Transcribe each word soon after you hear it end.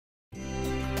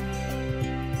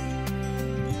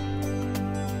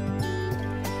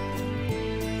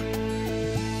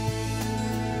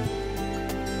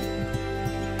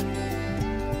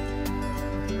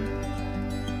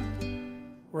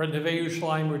We're at Neve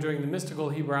Yerushalayim. We're doing the Mystical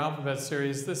Hebrew Alphabet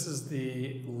series. This is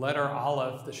the letter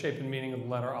Aleph, the shape and meaning of the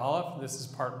letter Aleph. This is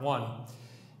part 1.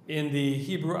 In the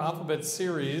Hebrew Alphabet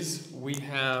series, we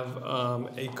have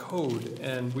a code,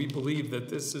 and we believe that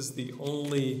this is the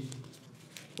only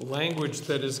language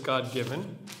that is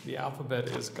God-given. The alphabet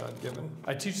is God-given.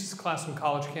 I teach this class on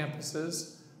college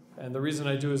campuses, and the reason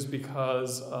I do is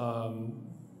because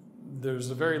there's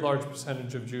a very large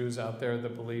percentage of Jews out there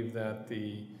that believe that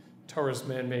the Torah is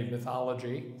man-made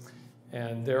mythology,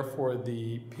 and therefore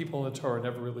the people in the Torah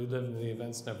never really lived and the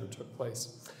events never took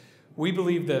place. We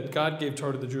believe that God gave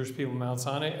Torah to the Jewish people on Mount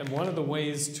Sinai, and one of the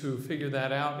ways to figure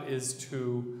that out is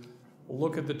to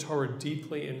look at the Torah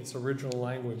deeply in its original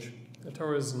language. The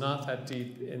Torah is not that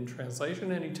deep in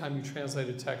translation. Anytime you translate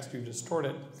a text, you distort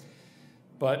it.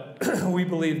 But we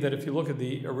believe that if you look at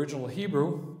the original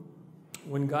Hebrew,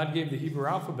 when God gave the Hebrew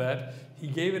alphabet, he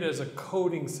gave it as a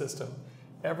coding system.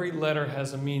 Every letter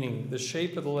has a meaning. The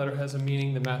shape of the letter has a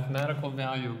meaning. The mathematical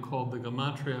value called the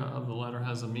gematria of the letter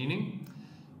has a meaning.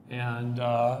 And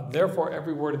therefore,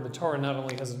 every word in the Torah not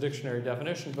only has a dictionary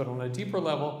definition, but on a deeper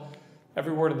level,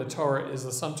 every word in the Torah is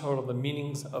the sum total of the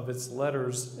meanings of its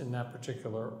letters in that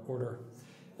particular order.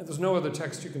 And there's no other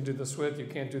text you can do this with. You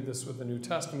can't do this with the New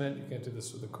Testament. You can't do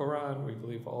this with the Quran. We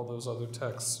believe all those other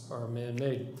texts are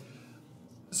man-made.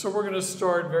 So we're going to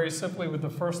start very simply with the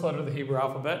first letter of the Hebrew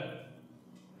alphabet.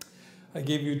 I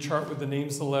gave you a chart with the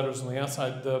names of the letters on the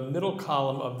outside. The middle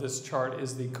column of this chart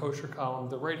is the kosher column.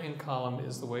 The right-hand column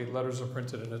is the way letters are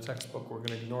printed in a textbook. We're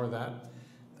going to ignore that.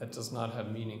 That does not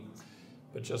have meaning,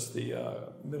 but just the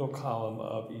middle column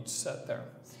of each set there.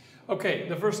 Okay,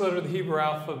 the first letter of the Hebrew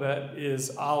alphabet is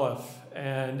Aleph,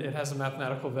 and it has a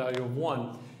mathematical value of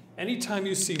 1. Anytime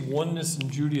you see oneness in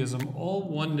Judaism,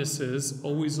 all onenesses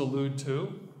always allude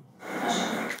to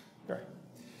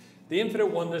the infinite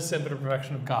oneness, infinite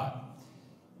perfection of God.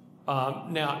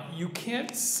 Now, you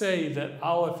can't say that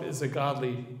Aleph is a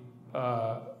godly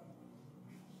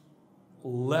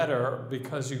letter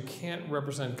because you can't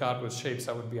represent God with shapes.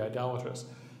 That would be idolatrous.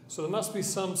 So there must be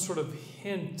some sort of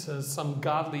hint to some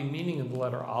godly meaning in the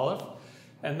letter Aleph,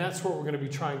 and that's what we're going to be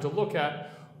trying to look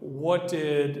at. What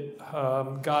did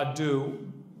God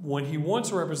do when he wants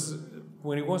to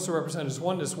represent his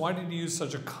oneness? Why did he use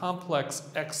such a complex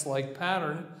X-like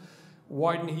pattern?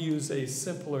 Why didn't he use a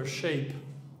simpler shape,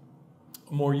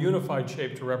 a more unified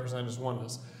shape to represent his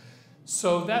oneness?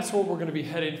 So that's what we're going to be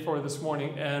headed for this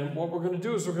morning. And what we're going to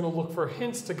do is we're going to look for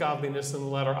hints to godliness in the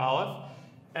letter Aleph.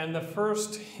 And the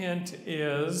first hint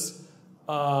is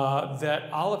that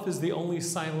Aleph is the only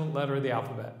silent letter of the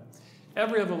alphabet.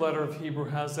 Every other letter of Hebrew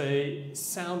has a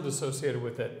sound associated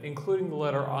with it, including the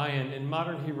letter ayin. In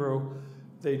modern Hebrew,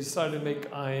 they decided to make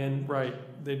ayin,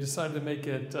 they decided to make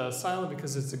it silent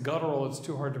because it's a guttural, it's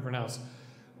too hard to pronounce.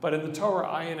 But in the Torah,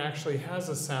 ayin actually has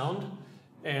a sound,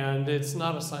 and it's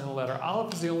not a silent letter.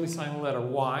 Aleph is the only silent letter.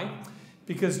 Why?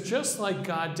 Because just like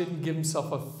God didn't give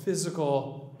himself a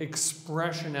physical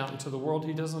expression out into the world,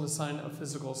 he doesn't assign a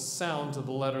physical sound to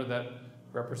the letter that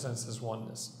represents his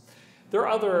oneness. There are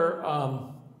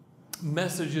other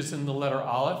messages in the letter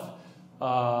Aleph.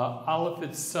 Aleph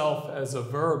itself as a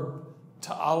verb,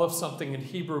 to Aleph something in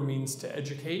Hebrew means to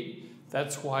educate.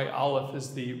 That's why Aleph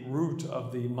is the root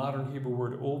of the modern Hebrew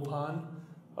word ulpan,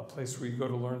 a place where you go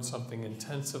to learn something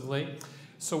intensively.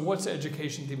 So what's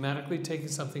education thematically? Taking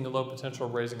something in low potential,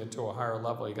 raising it to a higher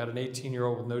level. You got an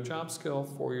 18-year-old with no job skill,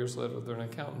 4 years later they're an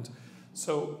accountant.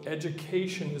 So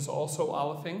education is also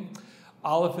Alephing.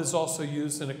 Aleph is also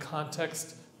used in a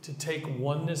context to take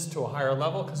oneness to a higher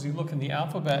level, because you look in the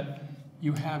alphabet,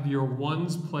 you have your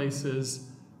ones places,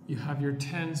 you have your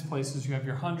tens places, you have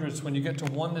your hundreds. When you get to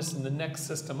oneness in the next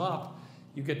system up,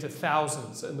 you get to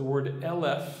thousands. And the word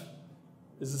Aleph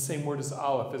is the same word as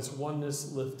Aleph. It's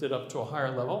oneness lifted up to a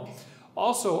higher level.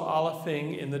 Also,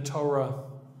 Alephing in the Torah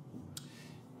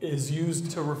is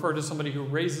used to refer to somebody who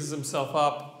raises himself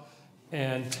up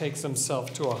and takes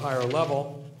himself to a higher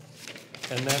level.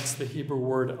 And that's the Hebrew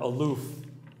word aloof.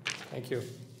 Thank you.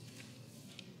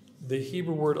 The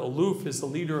Hebrew word aloof is the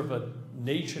leader of a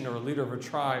nation or a leader of a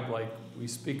tribe, like we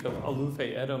speak of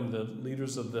Alufei Edom, the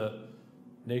leaders of the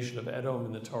nation of Edom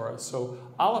in the Torah. So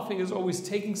Alephing is always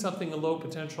taking something in low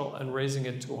potential and raising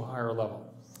it to a higher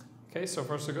level. Okay, so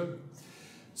far so good.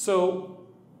 So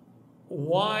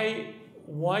why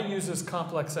use this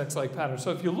complex X-like pattern? So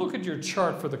if you look at your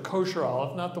chart for the kosher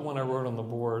Aleph, not the one I wrote on the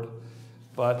board,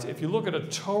 but if you look at a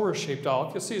Torah-shaped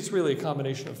Aleph, you'll see it's really a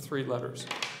combination of 3 letters.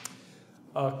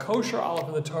 A kosher Aleph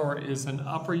in the Torah is an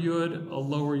upper yud, a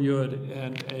lower yud,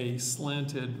 and a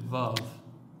slanted vav.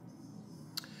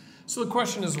 So the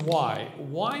question is why?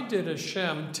 Why did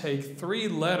Hashem take 3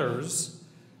 letters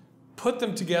put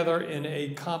them together in a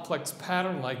complex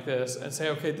pattern like this and say,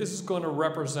 okay, this is going to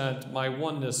represent my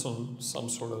oneness on some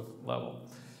sort of level.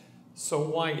 So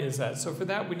why is that? So for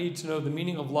that, we need to know the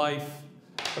meaning of life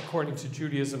according to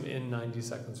Judaism in 90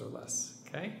 seconds or less,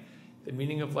 okay? The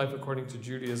meaning of life according to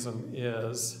Judaism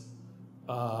is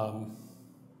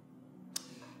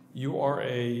you are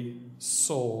a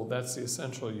soul. That's the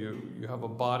essential you. You have a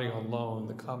body on loan.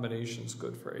 The combination's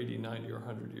good for 80, 90, or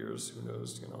 100 years. Who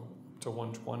knows, you know, to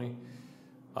 120.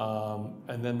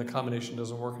 And then the combination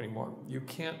doesn't work anymore. You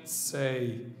can't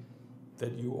say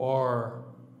that you are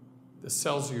the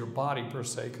cells of your body per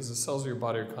se, because the cells of your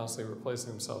body are constantly replacing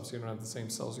themselves. You don't have the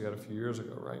same cells you had a few years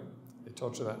ago, right? They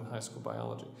taught you that in high school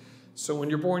biology. So when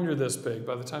you're born, you're this big.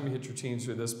 By the time you hit your teens,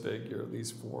 you're this big. You're at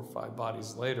least 4 or 5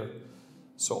 bodies later.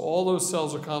 So all those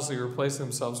cells are constantly replacing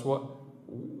themselves. What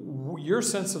your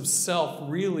sense of self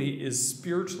really is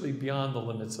spiritually beyond the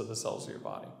limits of the cells of your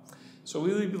body. So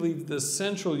we really believe the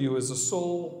central you is a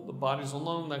soul, the body's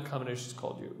alone, that combination is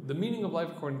called you. The meaning of life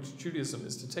according to Judaism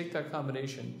is to take that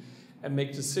combination and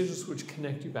make decisions which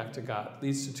connect you back to God. It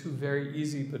leads to 2 very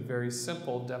easy but very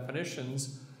simple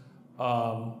definitions.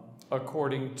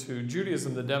 According to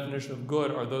Judaism, the definition of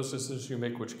good are those decisions you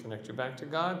make which connect you back to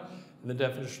God, and the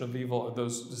definition of evil are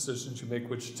those decisions you make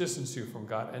which distance you from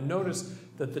God. And notice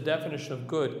that the definition of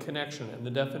good, connection, and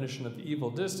the definition of evil,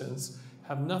 distance,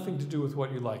 have nothing to do with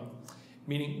what you like.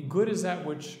 Meaning, good is that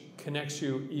which connects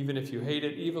you even if you hate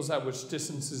it. Evil is that which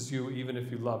distances you even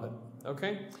if you love it.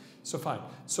 Okay? So fine.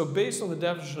 So based on the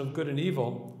definition of good and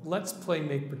evil, let's play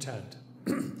make pretend.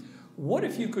 What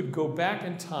if you could go back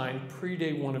in time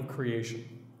pre-day 1 of creation?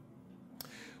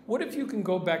 What if you can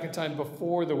go back in time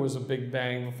before there was a Big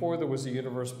Bang, before there was a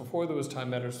universe, before there was time,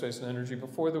 matter, space, and energy,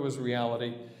 before there was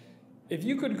reality? If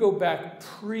you could go back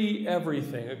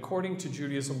pre-everything, according to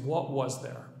Judaism, what was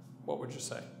there? What would you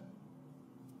say?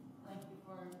 Like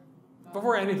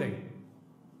before anything.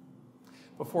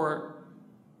 Before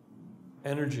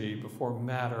energy, before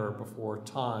matter, before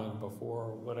time,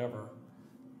 before whatever.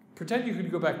 Pretend you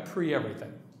could go back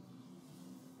pre-everything.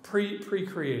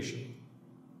 Pre-creation.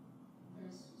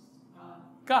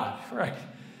 God, right.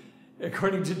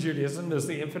 According to Judaism, there's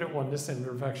the infinite oneness and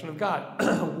perfection of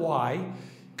God. Why?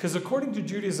 Because according to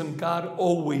Judaism, God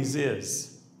always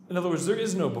is. In other words, there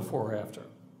is no before or after.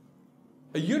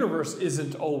 A universe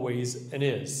isn't always an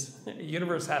is. A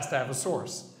universe has to have a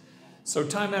source. So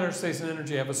time, matter, space, and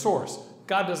energy have a source.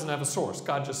 God doesn't have a source.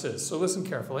 God just is. So listen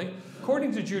carefully.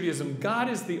 According to Judaism, God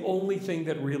is the only thing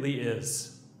that really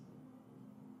is.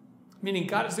 Meaning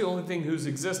God is the only thing whose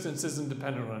existence isn't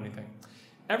dependent on anything.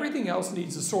 Everything else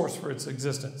needs a source for its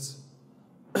existence.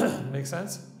 Make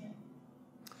sense? Yeah.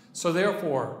 So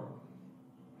therefore,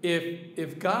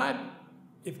 if God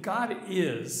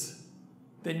is,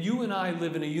 then you and I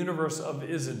live in a universe of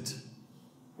isn't.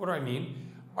 What do I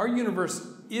mean? Our universe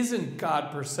isn't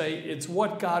God per se, it's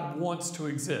what God wants to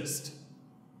exist.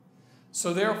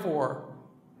 So therefore,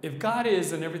 if God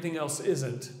is and everything else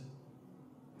isn't,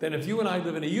 then if you and I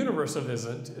live in a universe of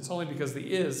isn't, it's only because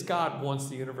the is, God wants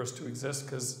the universe to exist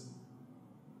because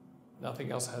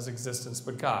nothing else has existence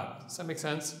but God. Does that make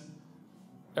sense?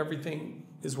 Everything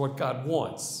is what God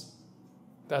wants.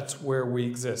 That's where we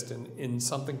exist, in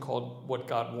something called what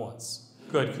God wants.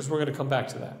 Good, because we're going to come back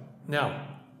to that. Now,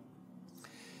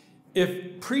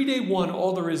 if pre-day 1,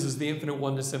 all there is the infinite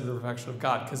oneness and the perfection of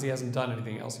God, because he hasn't done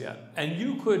anything else yet, and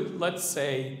you could, let's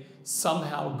say,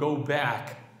 somehow go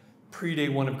back pre-day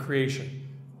 1 of creation,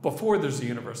 before there's a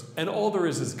universe, and all there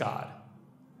is God.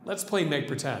 Let's play make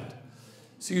pretend.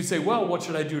 So you'd say, well, what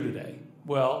should I do today?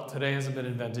 Well, today hasn't been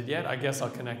invented yet. I guess I'll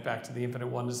connect back to the infinite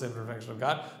oneness and perfection of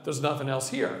God. There's nothing else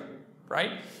here,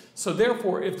 right? So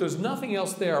therefore, if there's nothing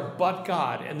else there but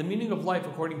God, and the meaning of life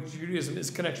according to Judaism is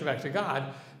connection back to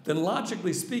God, then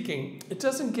logically speaking, it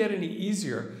doesn't get any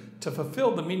easier to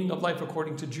fulfill the meaning of life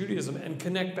according to Judaism and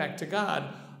connect back to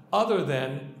God other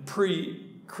than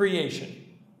pre-creation.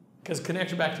 Because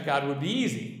connection back to God would be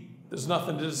easy. There's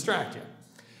nothing to distract you.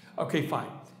 Okay, fine.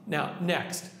 Now,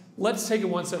 next, let's take it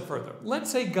one step further. Let's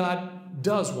say God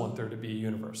does want there to be a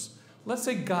universe. Let's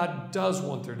say God does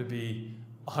want there to be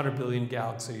 100 billion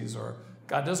galaxies, or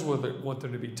God does want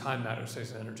there to be time, matter,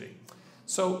 space, and energy.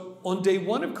 So on day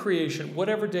 1 of creation,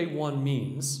 whatever day 1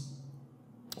 means,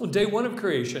 on day 1 of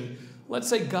creation, let's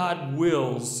say God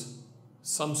wills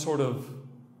some sort of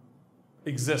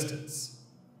existence.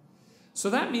 So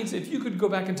that means if you could go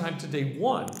back in time to day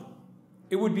 1,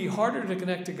 it would be harder to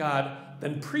connect to God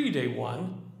than pre-day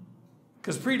 1,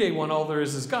 because pre-day 1, all there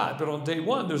is God. But on day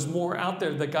 1, there's more out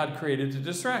there that God created to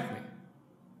distract me.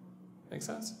 Make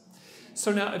sense?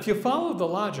 So now, if you follow the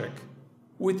logic,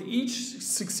 with each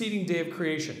succeeding day of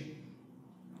creation,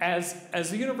 as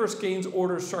the universe gains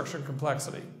order, structure, and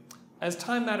complexity, as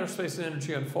time, matter, space, and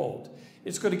energy unfold,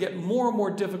 it's going to get more and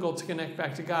more difficult to connect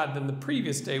back to God than the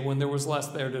previous day when there was less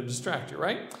there to distract you,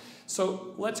 right?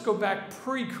 So let's go back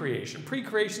pre-creation.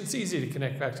 Pre-creation, it's easy to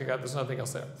connect back to God. There's nothing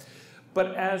else there.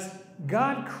 But as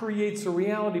God creates a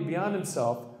reality beyond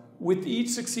himself, with each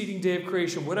succeeding day of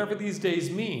creation, whatever these days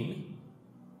mean,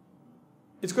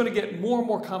 it's going to get more and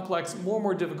more complex, more and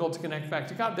more difficult to connect back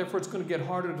to God. Therefore, it's going to get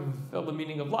harder to fulfill the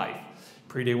meaning of life.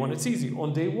 Pre-day one, it's easy.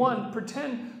 On day one,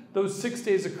 pretend those 6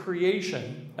 days of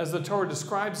creation, as the Torah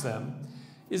describes them,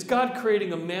 is God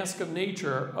creating a mask of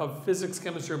nature of physics,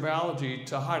 chemistry, or biology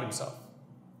to hide himself.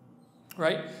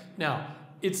 Right? Now,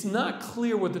 it's not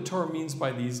clear what the Torah means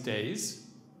by these days.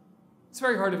 It's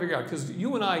very hard to figure out, because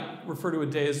you and I refer to a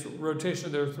day as rotation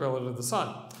of the earth relative to the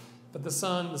sun. But the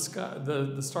sun, the sky,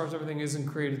 the stars, everything isn't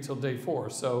created till day 4.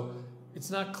 So it's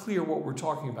not clear what we're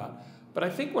talking about. But I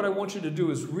think what I want you to do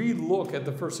is re-look at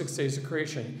the first 6 days of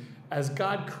creation as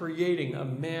God creating a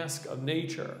mask of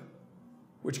nature,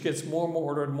 which gets more and more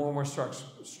ordered, more and more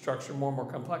structure, more and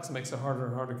more complex, and makes it harder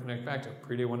and harder to connect back to it.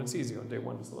 Pre-day one, it's easy. On day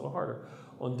 1, it's a little harder.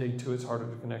 On day 2, it's harder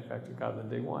to connect back to God than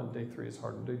day 1. Day 3 is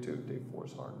harder than day 2. Day 4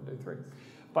 is harder than day 3.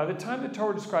 By the time the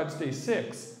Torah describes day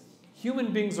 6,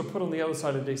 human beings are put on the other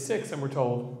side of day 6, and we're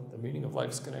told the meaning of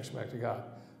life is connection back to God.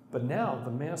 But now,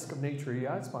 the mask of nature he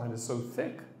hides behind is so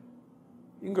thick,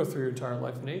 you can go through your entire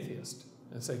life an atheist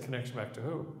and say, connection back to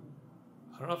who?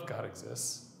 I don't know if God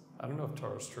exists. I don't know if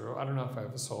Torah is true. I don't know if I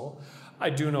have a soul.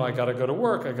 I do know I got to go to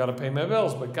work. I got to pay my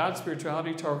bills. But God's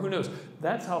spirituality, Torah, who knows?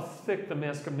 That's how thick the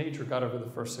mask of nature got over the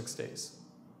first 6 days.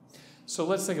 So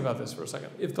let's think about this for a second.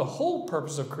 If the whole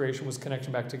purpose of creation was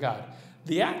connection back to God,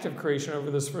 the act of creation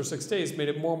over this first 6 days made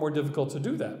it more and more difficult to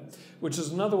do that, which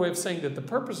is another way of saying that the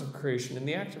purpose of creation and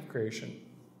the act of creation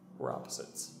were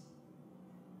opposites.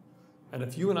 And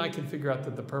if you and I can figure out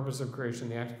that the purpose of creation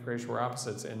and the act of creation were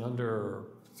opposites in under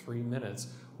 3 minutes,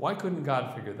 why couldn't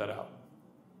God figure that out?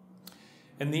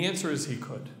 And the answer is he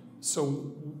could. So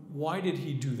why did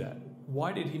he do that?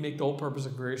 Why did he make the whole purpose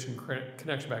of creation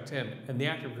connection back to him and the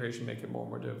act of creation make it more and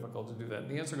more difficult to do that?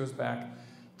 And the answer goes back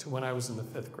to when I was in the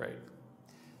 5th grade.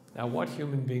 Now, what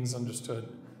human beings understood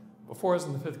before I was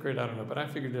in the 5th grade, I don't know, but I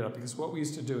figured it out, because what we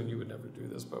used to do, and you would never do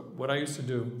this, but what I used to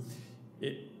do,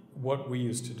 what we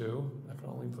used to do, I can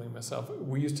only blame myself,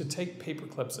 we used to take paper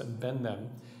clips and bend them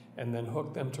and then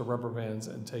hook them to rubber bands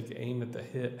and take aim at the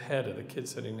head of the kid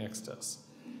sitting next to us.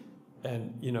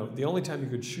 And, you know, the only time you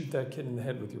could shoot that kid in the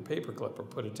head with your paper clip or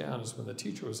put it down is when the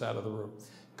teacher was out of the room.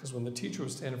 Because when the teacher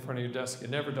was standing in front of your desk, you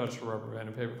never touched a rubber band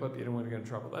and paper clip, you didn't want to get in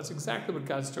trouble. That's exactly what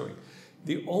God's doing.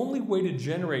 The only way to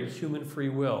generate human free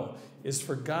will is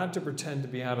for God to pretend to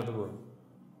be out of the room.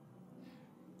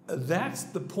 That's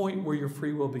the point where your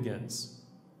free will begins.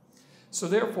 So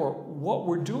therefore, what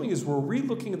we're doing is we're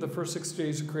re-looking at the first 6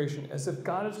 days of creation as if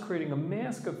God is creating a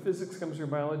mask of physics, chemistry,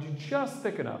 and biology just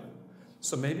thick enough.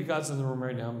 So maybe God's in the room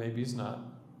right now, maybe he's not.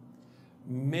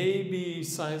 Maybe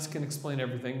science can explain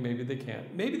everything, maybe they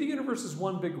can't. Maybe the universe is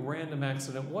one big random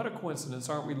accident. What a coincidence,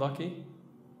 aren't we lucky?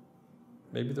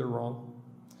 Maybe they're wrong.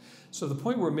 So the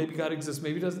point where maybe God exists,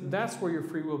 maybe he doesn't, that's where your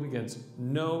free will begins.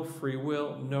 No free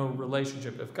will, no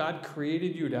relationship. If God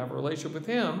created you to have a relationship with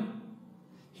him,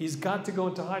 he's got to go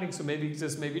into hiding, so maybe he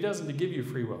exists, maybe he doesn't, to give you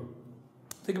free will.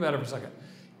 Think about it for a second.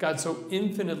 God's so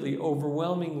infinitely,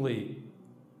 overwhelmingly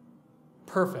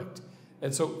perfect,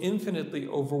 and so infinitely,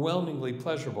 overwhelmingly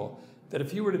pleasurable, that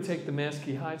if he were to take the mask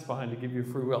he hides behind to give you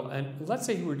free will, and let's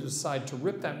say he were to decide to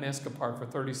rip that mask apart for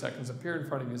 30 seconds, appear in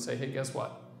front of you and say, hey, guess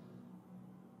what?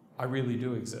 I really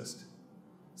do exist.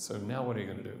 So now what are you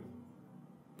going to do?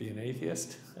 Be an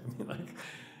atheist? I mean, like,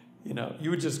 you know, you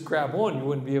would just grab on. You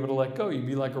wouldn't be able to let go. You'd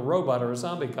be like a robot or a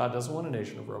zombie. God doesn't want a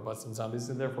nation of robots and zombies,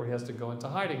 and therefore he has to go into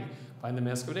hiding behind the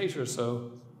mask of nature.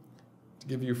 So to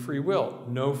give you free will,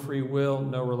 no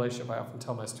relationship. I often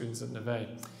tell my students at Neve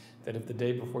that if the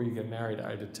day before you get married,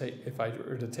 if I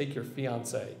were to take your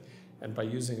fiance, and by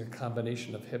using a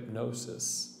combination of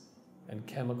hypnosis and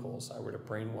chemicals, I were to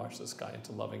brainwash this guy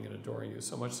into loving and adoring you,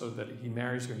 so much so that he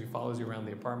marries you and he follows you around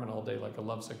the apartment all day like a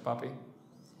lovesick puppy.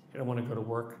 You don't want to go to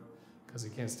work because he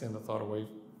can't stand the thought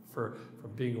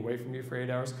from being away from you for 8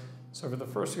 hours. So for the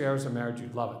first few hours of marriage,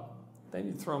 you'd love it. Then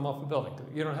you'd throw him off the building.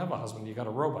 You don't have a husband, you got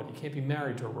a robot. You can't be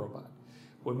married to a robot.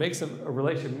 What makes a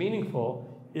relationship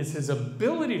meaningful is his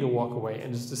ability to walk away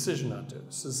and his decision not to.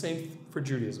 It's the same for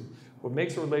Judaism. What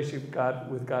makes a relationship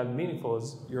with God meaningful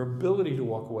is your ability to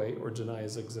walk away or deny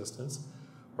his existence,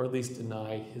 or at least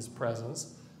deny his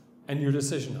presence, and your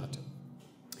decision not to.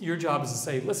 Your job is to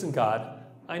say, listen, God,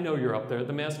 I know you're up there.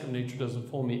 The mask of nature doesn't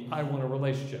fool me. I want a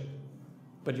relationship.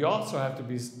 But you also have to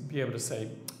be able to say,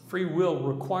 free will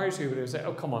requires you to say,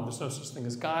 oh, come on, there's no such thing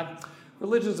as God.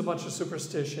 Religion's a bunch of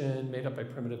superstition made up by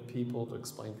primitive people to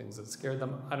explain things that scared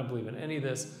them. I don't believe in any of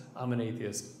this. I'm an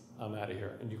atheist. I'm out of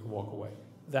here. And you can walk away.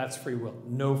 That's free will.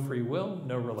 No free will,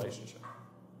 no relationship.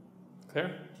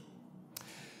 Clear?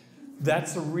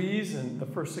 That's the reason the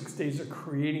first 6 days are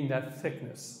creating that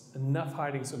thickness. Enough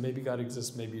hiding so maybe God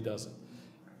exists, maybe he doesn't.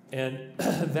 And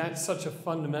that's such a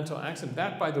fundamental accident.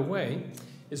 That, by the way,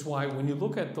 is why when you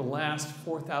look at the last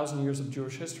 4,000 years of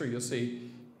Jewish history, you'll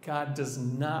see God does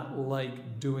not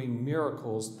like doing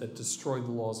miracles that destroy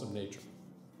the laws of nature.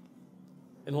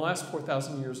 In the last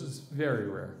 4,000 years, it's very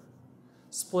rare.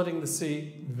 Splitting the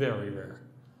sea, very rare.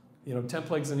 10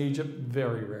 plagues in Egypt,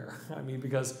 very rare. I mean,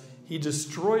 because he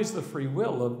destroys the free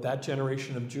will of that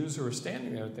generation of Jews who are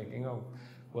standing there thinking, oh,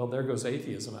 well, there goes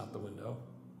atheism out the window.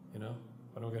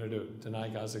 What am I going to do? Deny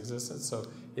God's existence? So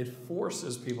it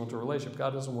forces people into a relationship.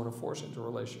 God doesn't want to force into a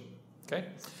relationship. Okay?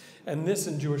 And this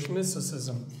in Jewish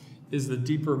mysticism is the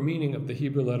deeper meaning of the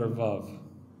Hebrew letter Vav.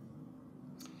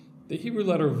 The Hebrew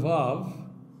letter Vav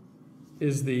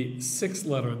is the 6th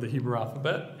letter of the Hebrew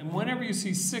alphabet. And whenever you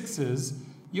see 6s,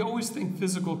 you always think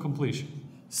physical completion.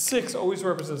 6 always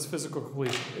represents physical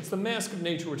completion. It's the mask of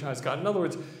nature which hides God. In other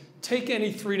words, take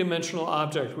any three-dimensional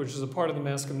object which is a part of the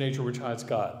mask of nature which hides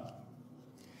God.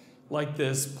 Like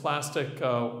this plastic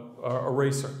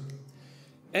eraser.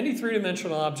 Any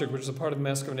three-dimensional object which is a part of the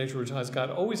mask of nature which hides God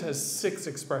always has 6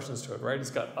 expressions to it, right? It's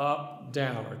got up,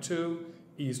 down, or 2,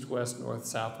 east, west, north,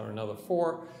 south, or another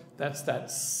 4. That's that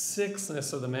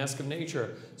 6ness of the mask of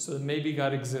nature, so that maybe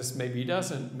God exists, maybe he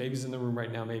doesn't, maybe he's in the room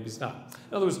right now, maybe he's not.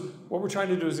 In other words, what we're trying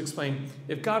to do is explain,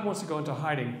 if God wants to go into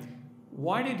hiding,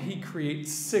 why did he create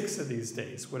 6 of these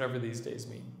days, whatever these days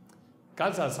mean?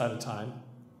 God's outside of time.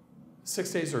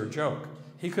 6 days are a joke.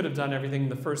 He could have done everything in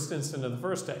the first instant of the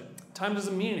first day. Time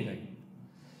doesn't mean anything.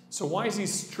 So why is he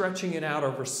stretching it out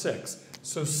over 6?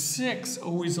 So 6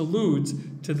 always alludes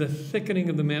to the thickening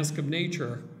of the mask of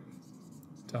nature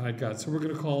to hide God. So we're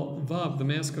going to call Vav the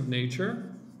mask of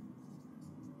nature,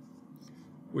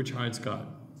 which hides God.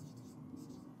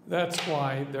 That's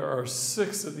why there are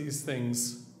 6 of these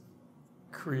things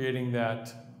creating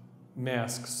that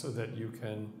mask so that you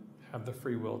can have the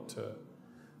free will to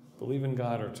believe in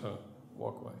God or to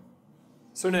walk away.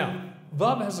 So now,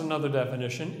 Vav has another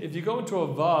definition. If you go into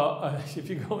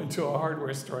a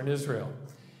hardware store in Israel,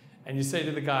 and you say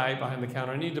to the guy behind the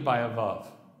counter, I need to buy a Vav.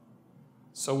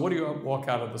 So what do you walk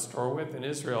out of the store with? In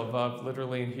Israel, Vav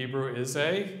literally in Hebrew is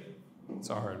it's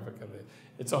a hard vocabulary.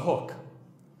 It's a hook.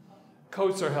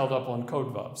 Coats are held up on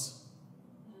coat Vavs.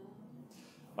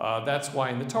 That's why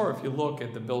in the Torah, if you look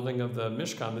at the building of the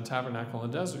Mishkan, the tabernacle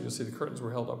in the desert, you'll see the curtains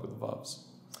were held up with Vavs.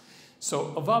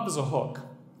 So a Vav is a hook,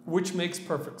 which makes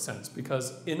perfect sense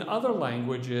because in other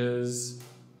languages,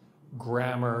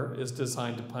 grammar is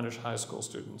designed to punish high school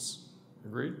students.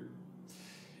 Agreed?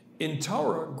 In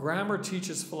Torah, grammar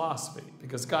teaches philosophy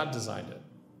because God designed it.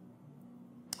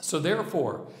 So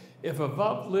therefore, if a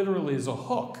Vav literally is a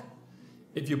hook,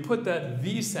 if you put that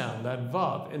V sound, that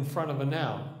Vav, in front of a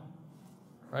noun,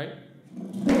 right?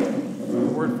 The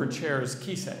word for chair is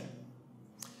kise.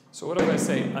 So what do I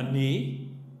say? Ani,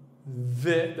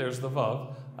 vi, there's the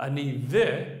Vav. Ani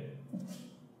vi,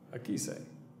 a kise.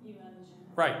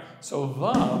 Right, so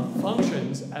Vav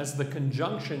functions as the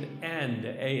conjunction and,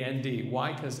 A-N-D.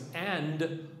 Why? Because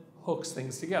and hooks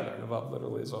things together. And Vav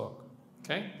literally is a hook.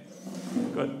 Okay?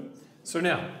 Good. So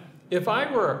now, if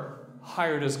I were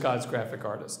hired as God's graphic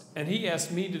artist, and he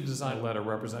asked me to design a letter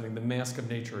representing the mask of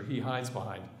nature he hides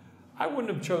behind, I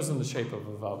wouldn't have chosen the shape of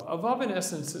a Vav. A Vav, in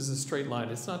essence, is a straight line.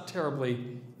 It's not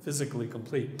terribly physically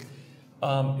complete.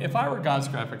 If I were God's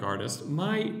graphic artist,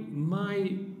 my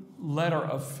letter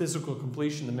of physical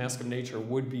completion, the mask of nature,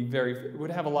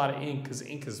 would have a lot of ink, because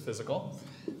ink is physical.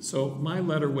 So my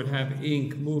letter would have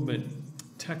ink, movement,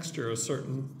 texture, a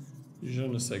certain je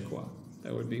ne sais quoi.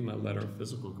 That would be my letter of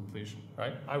physical completion,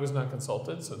 right? I was not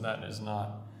consulted, so that is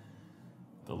not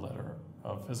the letter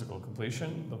of physical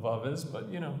completion. The Vav is,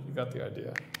 but you got the idea.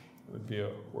 It would be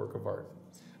a work of art.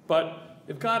 But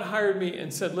if God hired me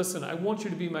and said, listen, I want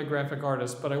you to be my graphic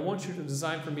artist, but I want you to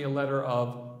design for me a letter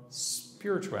of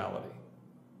spirituality,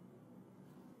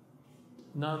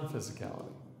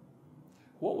 non-physicality.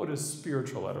 What would a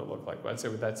spiritual letter look like? Well, I'd say,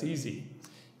 well, that's easy.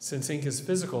 Since ink is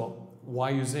physical, why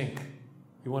use ink?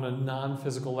 You want a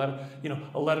non-physical letter?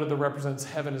 A letter that represents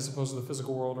heaven as opposed to the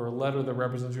physical world, or a letter that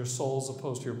represents your soul as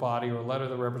opposed to your body, or a letter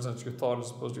that represents your thought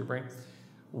as opposed to your brain.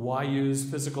 Why use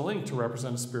physical ink to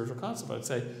represent a spiritual concept? I'd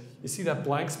say, you see that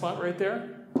blank spot right there?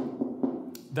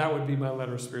 That would be my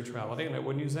letter of spirituality, and I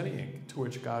wouldn't use any ink, to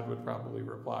which God would probably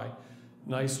reply,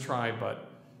 nice try, but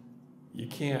you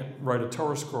can't write a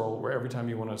Torah scroll where every time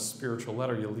you want a spiritual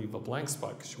letter, you leave a blank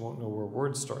spot because you won't know where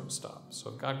words start and stop.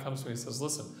 So if God comes to me and says,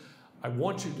 listen, I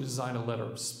want you to design a letter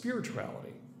of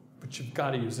spirituality, but you've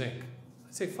got to use ink.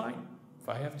 I'd say, fine. If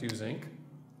I have to use ink,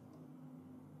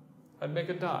 I'd make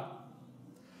a dot.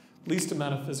 Least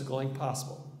amount of physical ink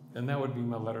possible. And that would be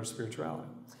my letter of spirituality.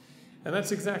 And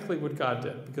that's exactly what God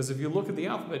did. Because if you look at the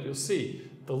alphabet, you'll see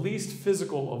the least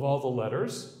physical of all the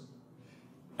letters,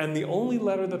 and the only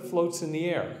letter that floats in the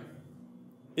air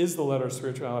is the letter of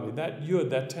spirituality. That Yud,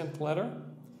 that 10th letter,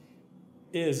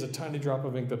 is a tiny drop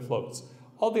of ink that floats.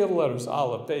 All the other letters,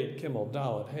 Aleph, Bet, Gimel,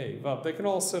 Dalet, Hey, Vav, they can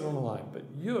all sit on a line.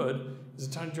 But Yud is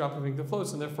a tiny drop of ink that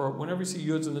floats. And therefore, whenever you see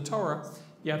Yuds in the Torah,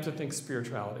 you have to think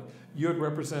spirituality. Yud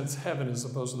represents heaven as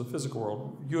opposed to the physical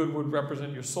world. Yud would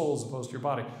represent your soul as opposed to your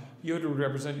body. Yud would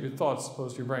represent your thoughts as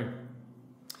opposed to your brain.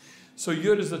 So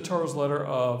Yud is the Torah's letter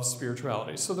of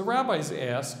spirituality. So the rabbis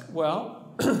ask,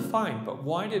 well, fine, but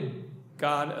why did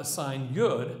God assign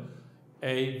Yud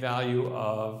a value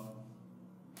of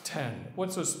 10?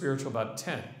 What's so spiritual about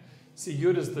 10? See,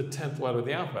 Yud is the 10th letter of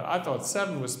the alphabet. I thought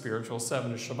 7 was spiritual,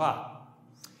 7 is Shabbat.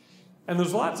 And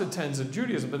there's lots of 10s in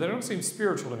Judaism, but they don't seem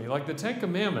spiritual to me. Like the 10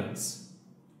 Commandments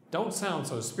don't sound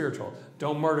so spiritual.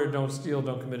 Don't murder, don't steal,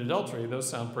 don't commit adultery. Those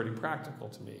sound pretty practical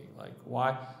to me. Like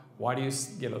why do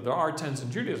you know, there are 10s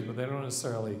in Judaism, but they don't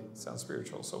necessarily sound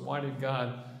spiritual. So why did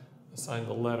God assign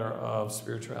the letter of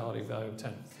spirituality value of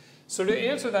 10? So to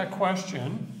answer that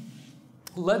question,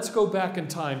 let's go back in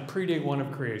time, pre-day 1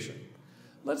 of creation.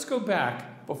 Let's go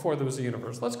back before there was a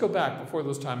universe. Let's go back before there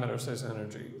was time, matter, space, and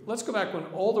energy. Let's go back when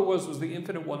all there was the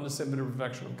infinite oneness, infinite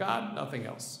perfection of God, nothing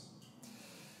else.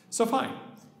 So fine.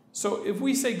 So if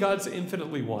we say God's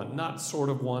infinitely one, not sort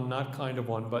of one, not kind of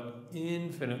one, but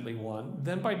infinitely one,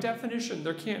 then by definition,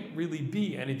 there can't really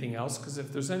be anything else, because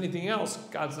if there's anything else,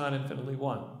 God's not infinitely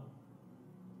one.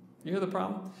 You hear the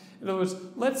problem? In other words,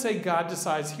 let's say God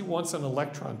decides he wants an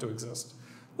electron to exist.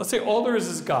 Let's say all there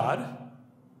is God,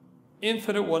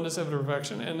 infinite oneness, infinite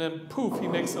perfection, and then poof, he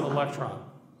makes an electron.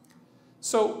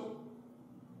 So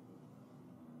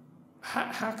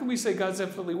how can we say God's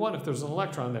infinitely one if there's an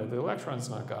electron there? The electron's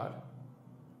not God.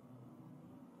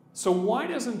 So why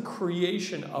doesn't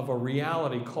creation of a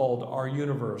reality called our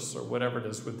universe, or whatever it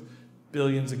is, with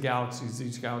billions of galaxies,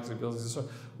 each galaxy billions of stars,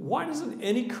 why doesn't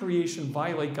any creation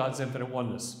violate God's infinite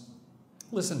oneness?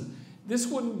 Listen, this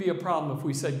wouldn't be a problem if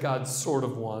we said God's sort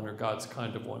of one or God's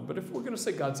kind of one. But if we're going to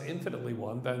say God's infinitely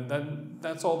one, then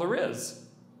that's all there is.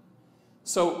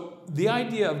 So the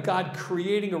idea of God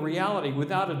creating a reality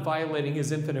without it violating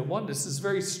his infinite oneness is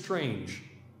very strange.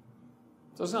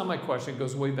 So it's not my question. It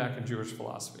goes way back in Jewish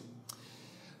philosophy.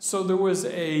 So there was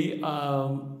a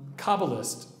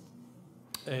Kabbalist,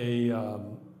 a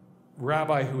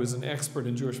rabbi who was an expert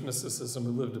in Jewish mysticism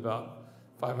who lived about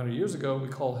 500 years ago. We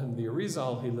call him the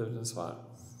Arizal. He lived in Sfat.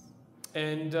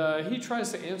 And he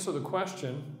tries to answer the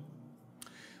question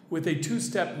with a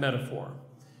two-step metaphor.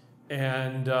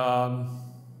 And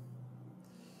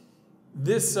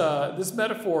this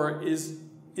metaphor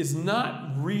is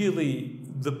not really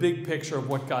the big picture of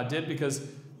what God did, because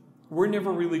we're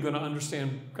never really going to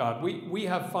understand God. We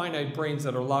have finite brains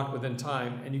that are locked within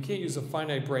time, and you can't use a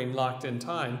finite brain locked in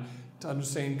time to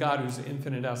understand God who's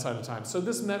infinite outside of time. So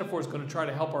this metaphor is going to try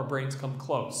to help our brains come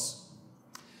close.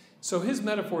 So his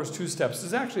metaphor is two steps.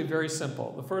 It's actually very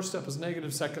simple. The first step is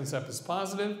negative, second step is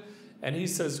positive. And he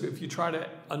says if you try to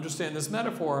understand this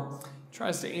metaphor, it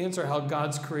tries to answer how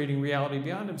God's creating reality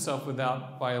beyond himself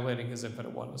without violating his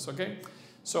infinite oneness, okay?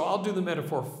 So I'll do the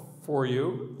metaphor for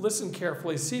you. Listen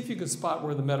carefully. See if you can spot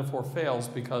where the metaphor fails,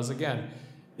 because, again,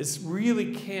 it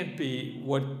really can't be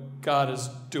what God is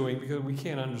doing, because we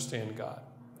can't understand God,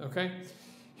 okay?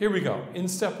 Here we go. In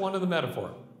step 1 of the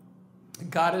metaphor,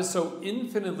 God is so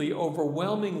infinitely,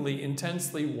 overwhelmingly,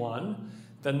 intensely one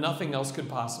that nothing else could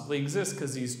possibly exist,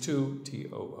 because he's too,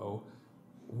 T-O-O,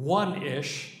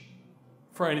 one-ish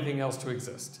for anything else to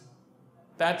exist.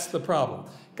 That's the problem.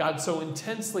 God's so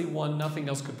intensely one, nothing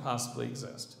else could possibly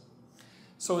exist.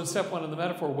 So in step 1 of the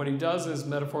metaphor, what he does is,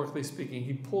 metaphorically speaking,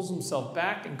 he pulls himself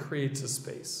back and creates a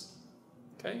space.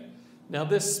 Okay? Now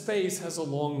this space has a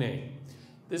long name.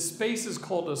 This space is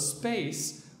called a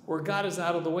space where God is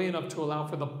out of the way enough to allow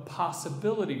for the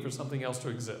possibility for something else to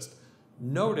exist.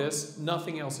 Notice,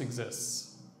 nothing else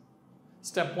exists.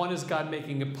 Step 1 is God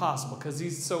making it possible, because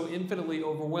he's so infinitely,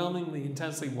 overwhelmingly,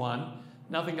 intensely one,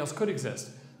 nothing else could exist.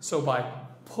 So by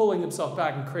pulling himself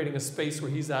back and creating a space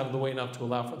where he's out of the way enough to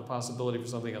allow for the possibility for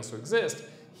something else to exist,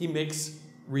 he makes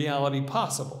reality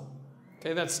possible.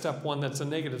 Okay, that's step 1. That's a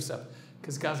negative step,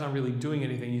 because God's not really doing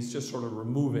anything. He's just sort of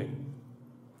removing.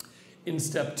 In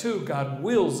step 2, God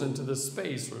wills into the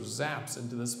space or zaps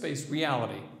into the space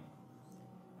reality.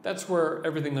 That's where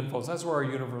everything unfolds. That's where our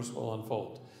universe will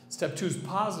unfold. Step 2 is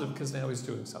positive because now he's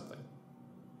doing something.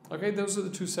 Okay, those are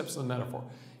the 2 steps of the metaphor.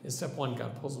 In step 1,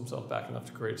 God pulls himself back enough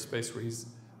to create a space where he's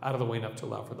out of the way enough to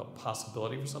allow for the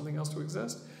possibility for something else to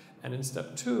exist. And in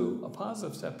step 2, a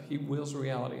positive step, he wills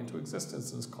reality into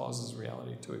existence and causes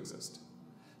reality to exist.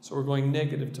 So we're going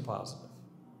negative to positive.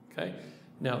 Okay?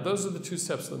 Now, those are the 2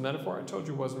 steps of the metaphor. I told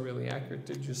you it wasn't really accurate.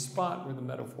 Did you spot where the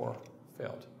metaphor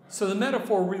failed? So the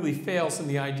metaphor really fails in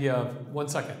the idea of, 1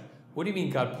 second, what do you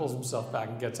mean God pulls himself back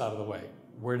and gets out of the way?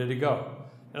 Where did he go?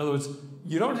 In other words,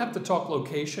 you don't have to talk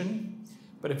location,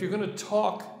 but if you're going to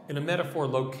talk in a metaphor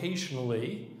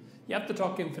locationally, you have to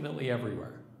talk infinitely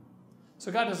everywhere.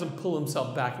 So God doesn't pull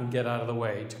himself back and get out of the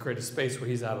way to create a space where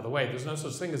he's out of the way. There's no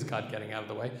such thing as God getting out of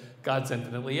the way. God's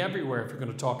infinitely everywhere if you're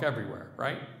going to talk everywhere,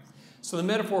 right? So the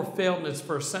metaphor failed in its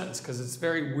first sentence because it's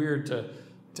very weird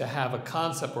to have a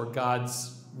concept where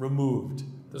God's removed.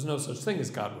 There's no such thing as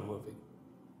God removing.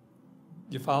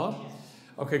 You follow?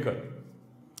 Okay, good.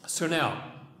 So now,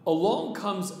 along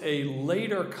comes a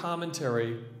later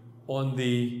commentary on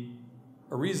the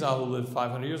Arizal who lived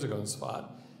 500 years ago in Sfat.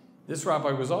 This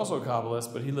rabbi was also a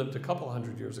Kabbalist, but he lived a couple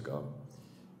hundred years ago.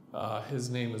 His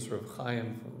name is Rav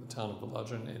Chaim from the town of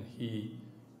Volozhin, and he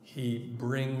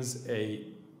rewords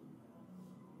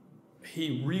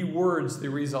the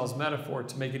Arizal's metaphor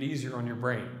to make it easier on your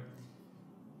brain.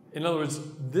 In other words,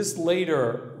 this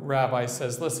later rabbi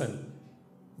says, listen,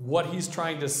 what he's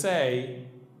trying to say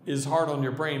is hard on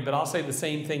your brain, but I'll say the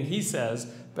same thing he says,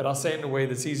 but I'll say it in a way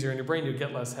that's easier on your brain. You'll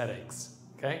get less headaches,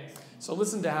 okay? So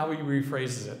listen to how he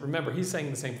rephrases it. Remember, he's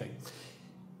saying the same thing.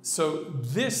 So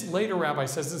this later rabbi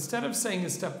says, instead of saying in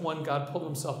step 1, God pulled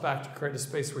himself back to create a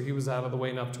space where he was out of the way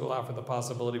enough to allow for the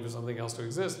possibility for something else to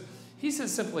exist, he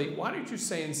says simply, why don't you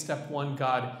say in step 1,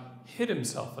 God hid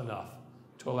himself enough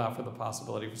to allow for the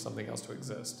possibility for something else to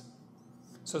exist?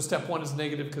 So step 1 is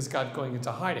negative because God's going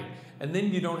into hiding. And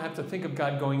then you don't have to think of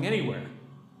God going anywhere.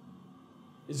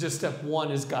 It's just step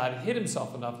 1 is God hid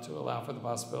himself enough to allow for the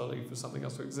possibility for something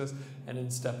else to exist. And in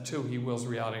step 2, he wills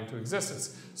reality into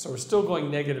existence. So we're still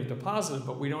going negative to positive,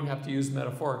 but we don't have to use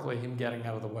metaphorically him getting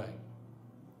out of the way.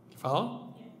 You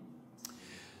follow? Yeah.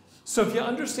 So if you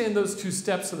understand those 2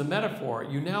 steps of the metaphor,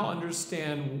 you now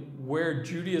understand where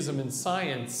Judaism and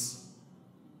science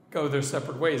go their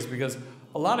separate ways, because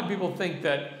a lot of people think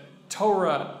that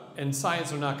Torah and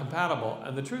science are not compatible,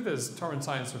 and the truth is Torah and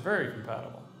science are very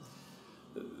compatible.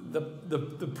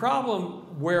 The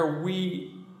problem where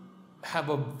we have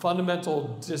a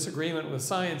fundamental disagreement with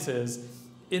science is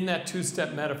in that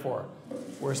 2-step metaphor,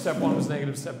 where step 1 was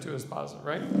negative, step 2 is positive,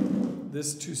 right?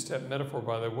 This 2-step metaphor,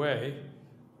 by the way,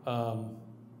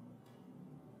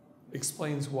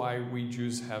 explains why we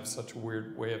Jews have such a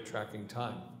weird way of tracking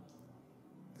time.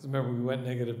 Because remember, we went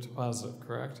negative to positive,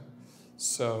 correct?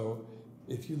 So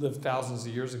if you lived thousands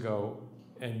of years ago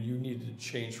and you needed to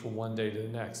change from one day to the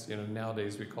next, you know,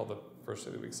 nowadays we call the first day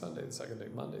of the week Sunday, the second day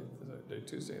Monday, the third day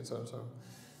Tuesday, and so on and so on.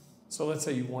 So let's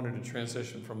say you wanted to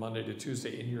transition from Monday to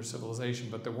Tuesday in your civilization,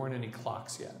 but there weren't any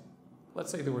clocks yet.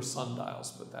 Let's say there were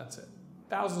sundials, but that's it.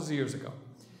 Thousands of years ago.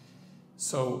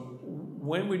 So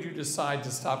when would you decide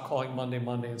to stop calling Monday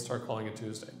Monday and start calling it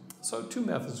Tuesday? So 2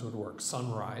 methods would work.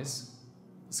 Sunrise.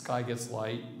 The sky gets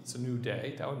light, it's a new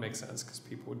day. That would make sense because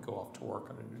people would go off to work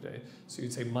on a new day. So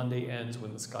you'd say Monday ends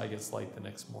when the sky gets light the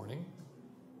next morning.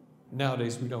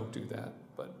 Nowadays we don't do that,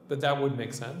 but that would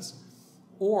make sense.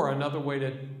 Or another way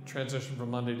to transition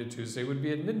from Monday to Tuesday would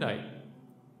be at midnight,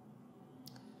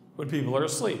 when people are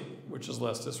asleep, which is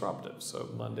less disruptive.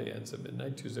 So Monday ends at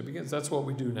midnight, Tuesday begins. That's what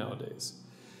we do nowadays.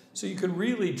 So you can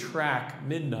really track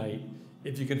midnight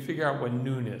if you can figure out when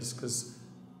noon is, because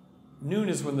noon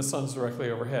is when the sun's directly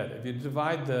overhead. If you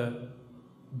divide the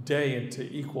day into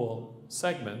equal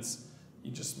segments,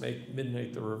 you just make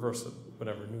midnight the reverse of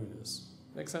whatever noon is.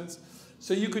 Make sense?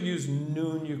 So you could use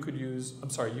noon, you could use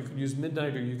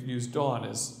midnight, or you could use dawn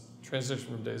as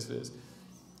transition from days to days.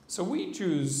 So we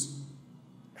Jews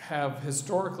have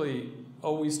historically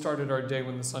always started our day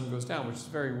when the sun goes down, which is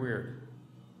very weird.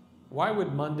 Why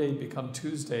would Monday become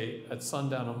Tuesday at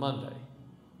sundown on Monday?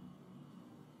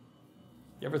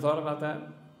 You ever thought about that?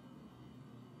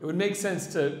 It would make sense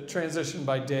to transition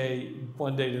by day,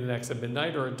 one day to the next at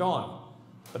midnight or at dawn,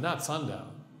 but not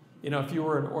sundown. You know, if you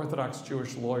were an Orthodox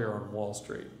Jewish lawyer on Wall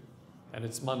Street, and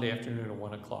it's Monday afternoon at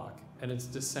 1 o'clock, and it's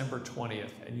December 20th,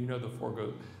 and you know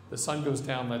the sun goes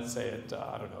down, let's say at,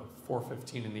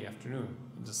 4:15 in the afternoon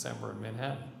in December in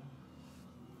Manhattan.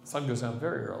 The sun goes down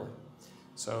very early.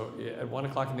 So at 1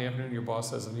 o'clock in the afternoon, your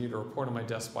boss says, I need a report on my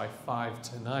desk by 5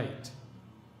 tonight.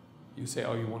 You say,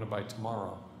 oh, you want it by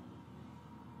tomorrow.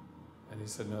 And he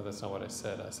said, no, that's not what I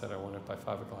said. I said I want it by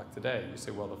 5 o'clock today. You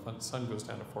say, well, the sun goes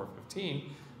down at 4:15.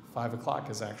 5 o'clock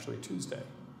is actually Tuesday.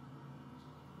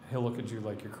 He'll look at you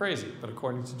like you're crazy. But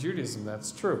according to Judaism,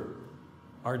 that's true.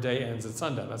 Our day ends at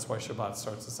sundown. That's why Shabbat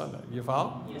starts at sundown. You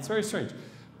follow? Yeah. It's very strange.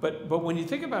 But when you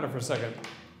think about it for a second,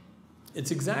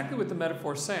 it's exactly what the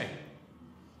metaphor is saying.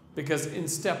 Because in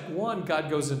step 1, God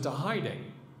goes into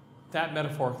hiding. That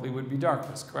metaphorically would be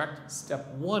darkness, correct?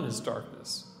 Step 1 is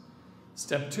darkness.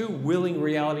 Step 2, willing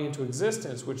reality into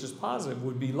existence, which is positive,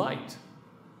 would be light.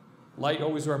 Light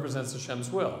always represents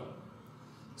Hashem's will.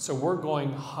 So we're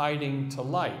going hiding to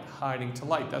light, hiding to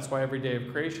light. That's why every day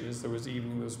of creation is there was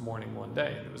evening, there was morning one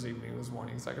day. There was evening, there was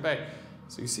morning the second day.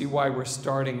 So you see why we're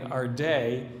starting our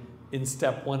day in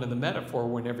step 1 of the metaphor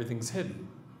when everything's hidden.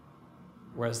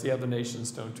 Whereas the other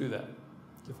nations don't do that.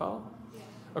 Do you follow? Yeah.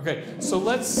 Okay, so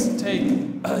let's take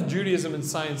Judaism and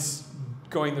science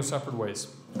going their separate ways.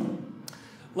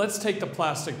 Let's take the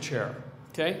plastic chair,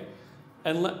 okay?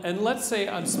 And let's say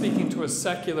I'm speaking to a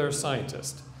secular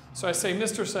scientist. So I say,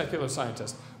 Mr. Secular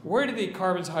Scientist, where do the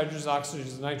carbons, hydrogens,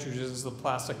 oxygens, and nitrogens of the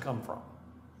plastic come from?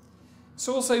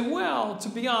 So we'll say, well, to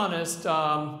be honest,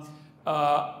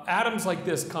 atoms like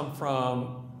this come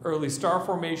from early star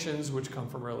formations, which come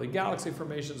from early galaxy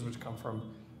formations, which come from,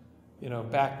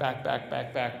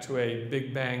 back to a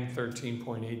Big Bang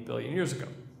 13.8 billion years ago.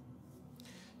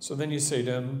 So then you say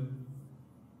to him,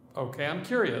 okay, I'm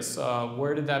curious,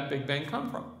 where did that Big Bang come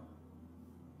from?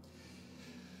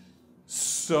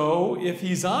 So if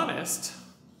he's honest,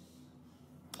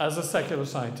 as a secular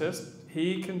scientist,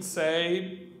 he can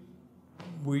say,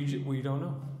 we don't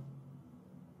know.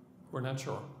 We're not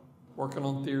sure. Working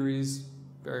on theories,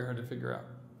 very hard to figure out.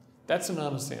 That's an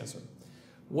honest answer.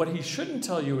 What he shouldn't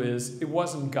tell you is, it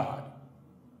wasn't God.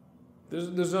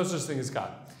 There's no such thing as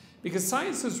God. Because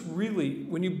science is really,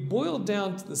 when you boil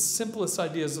down to the simplest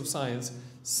ideas of science,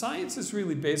 science is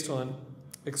really based on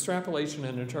extrapolation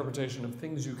and interpretation of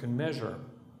things you can measure.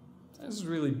 Science is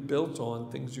really built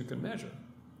on things you can measure.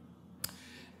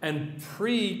 And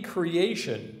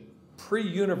pre-creation,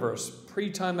 pre-universe,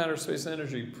 pre-time, matter, space,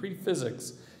 energy,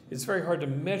 pre-physics, it's very hard to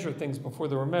measure things before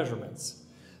there were measurements.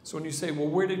 So when you say, well,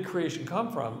 where did creation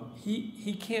come from?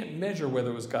 He can't measure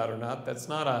whether it was God or not. That's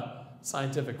not a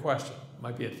scientific question. It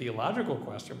might be a theological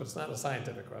question, but it's not a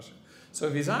scientific question. So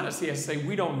if he's honest, he has to say,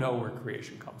 we don't know where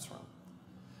creation comes from.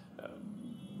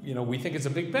 We think it's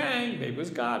a Big Bang, maybe it was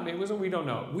God, maybe it wasn't, we don't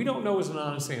know. We don't know is an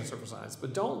honest answer for science,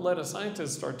 but don't let a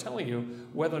scientist start telling you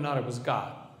whether or not it was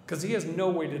God, because he has no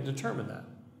way to determine that.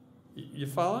 You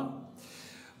follow?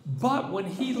 But when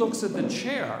he looks at the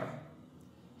chair,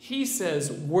 he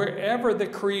says wherever the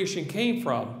creation came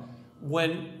from,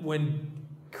 when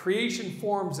creation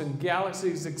forms and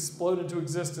galaxies explode into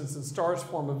existence and stars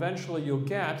form, eventually you'll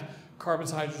get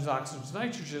carbons, hydrogens, oxygens,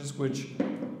 nitrogens, which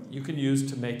you can use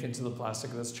to make into the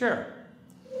plastic of this chair.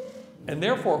 And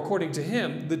therefore, according to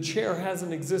him, the chair has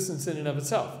an existence in and of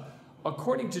itself.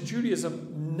 According to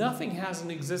Judaism, nothing has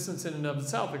an existence in and of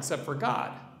itself except for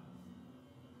God.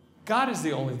 God is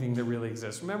the only thing that really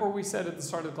exists. Remember we said at the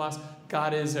start of the class,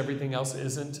 God is, everything else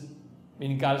isn't?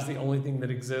 Meaning God is the only thing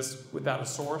that exists without a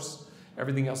source.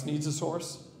 Everything else needs a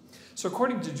source. So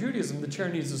according to Judaism, the chair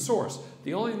needs a source.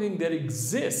 The only thing that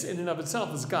exists in and of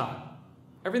itself is God.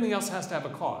 Everything else has to have a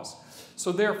cause.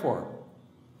 So therefore,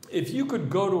 if you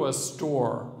could go to a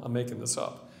store, I'm making this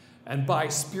up, and buy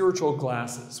spiritual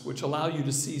glasses, which allow you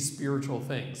to see spiritual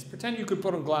things. Pretend you could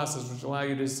put on glasses which allow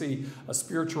you to see a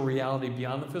spiritual reality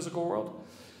beyond the physical world.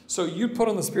 So you'd put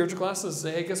on the spiritual glasses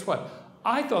and say, hey, guess what?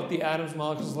 I thought the atoms,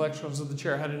 molecules, electrons of the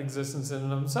chair had an existence in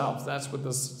and of themselves. That's what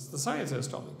the scientists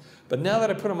told me. But now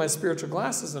that I put on my spiritual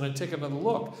glasses and I take another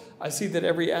look, I see that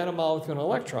every atom, molecule, and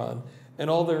electron and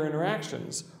all their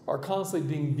interactions are constantly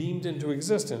being beamed into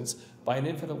existence by an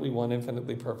infinitely one,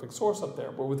 infinitely perfect source up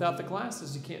there. But without the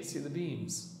glasses, you can't see the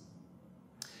beams.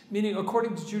 Meaning,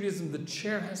 according to Judaism, the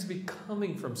chair has to be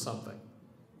coming from something.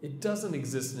 It doesn't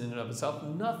exist in and of itself.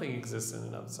 Nothing exists in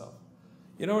and of itself.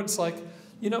 You know what it's like?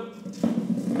 You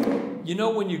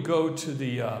know when you go to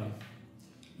the,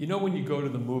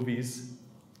 movies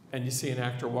and you see an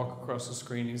actor walk across the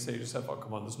screen and you say to yourself, oh,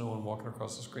 come on, there's no one walking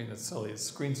across the screen. That's silly. The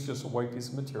screen's just a white piece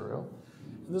of material.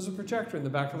 And there's a projector in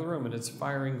the back of the room and it's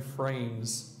firing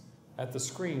frames at the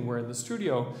screen, where in the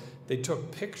studio, they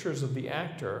took pictures of the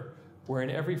actor where in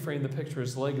every frame the picture,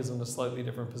 his leg is in a slightly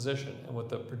different position. And what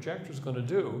the projector is going to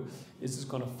do is it's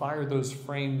going to fire those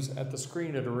frames at the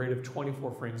screen at a rate of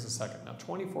 24 frames a second. Now,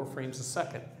 24 frames a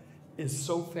second is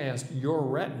so fast, your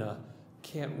retina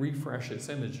can't refresh its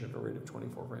image at a rate of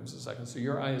 24 frames a second. So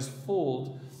your eye is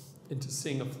fooled into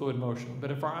seeing a fluid motion. But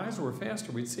if our eyes were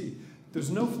faster, we'd see there's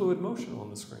no fluid motion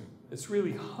on the screen. It's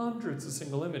really hundreds of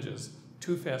single images,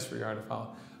 too fast for your eye to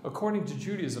follow. According to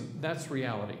Judaism, that's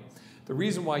reality. The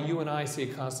reason why you and I see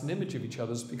a constant image of each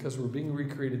other is because we're being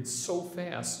recreated so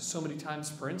fast, so many times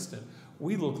per instant,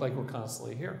 we look like we're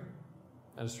constantly here.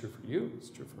 That is true for you, it's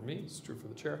true for me, it's true for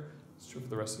the chair, it's true for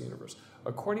the rest of the universe.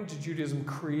 According to Judaism,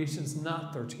 creation's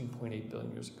not 13.8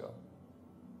 billion years ago.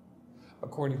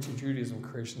 According to Judaism,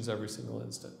 creation's every single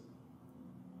instant.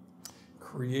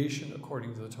 Creation,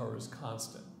 according to the Torah, is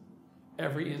constant.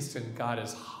 Every instant, God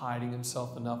is hiding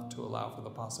himself enough to allow for the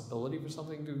possibility for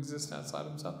something to exist outside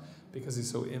himself because he's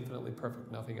so infinitely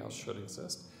perfect, nothing else should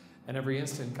exist. And every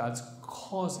instant, God's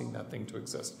causing that thing to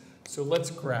exist. So let's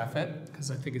graph it,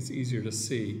 because I think it's easier to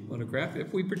see on a graph.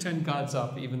 If we pretend God's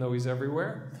up, even though he's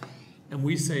everywhere, and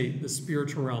we say the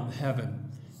spiritual realm, heaven,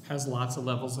 has lots of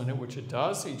levels in it, which it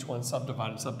does. Each one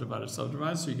subdivided, subdivided,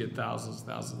 subdivided, so you get thousands and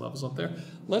thousands of levels up there.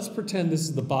 Let's pretend this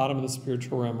is the bottom of the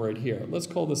spiritual realm right here. Let's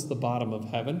call this the bottom of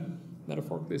heaven,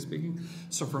 metaphorically speaking.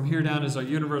 So from here down is our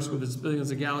universe with its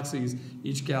billions of galaxies.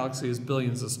 Each galaxy is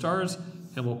billions of stars,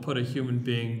 and we'll put a human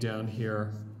being down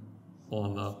here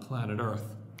on the planet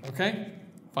Earth. Okay?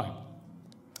 Fine.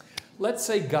 Let's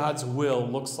say God's will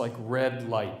looks like red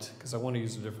light, because I want to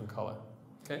use a different color.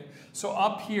 Okay? So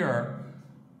up here,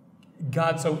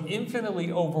 God so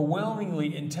infinitely,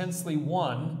 overwhelmingly, intensely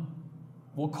one,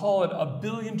 we'll call it a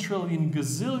billion, trillion,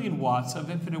 gazillion watts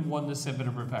of infinite oneness,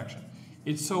 infinite perfection.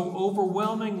 It's so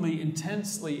overwhelmingly,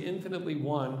 intensely, infinitely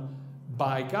one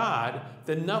by God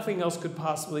that nothing else could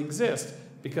possibly exist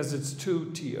because it's too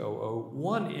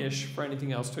T-O-O-1-ish for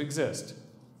anything else to exist.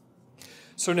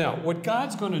 So now, what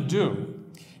God's going to do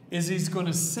is he's going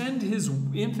to send his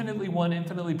infinitely one,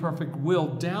 infinitely perfect will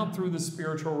down through the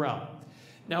spiritual realm.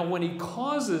 Now, when he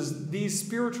causes these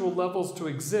spiritual levels to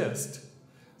exist,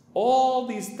 all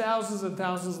these thousands and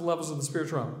thousands of levels of the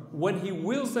spiritual realm, when he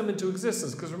wills them into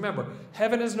existence, because remember,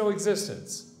 heaven has no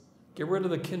existence. Get rid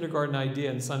of the kindergarten idea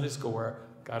in Sunday school where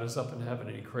God is up in heaven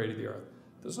and he created the earth.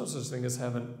 There's no such thing as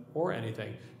heaven or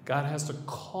anything. God has to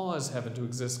cause heaven to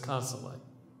exist constantly.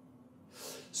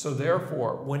 So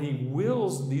therefore, when he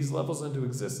wills these levels into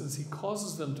existence, he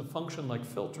causes them to function like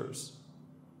filters.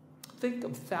 Think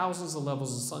of thousands of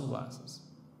levels of sunglasses.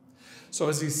 So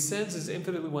as he sends his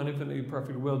infinitely one, infinitely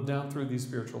perfect will down through these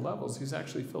spiritual levels, he's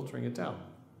actually filtering it down.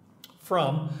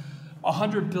 From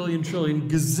 100 billion, trillion,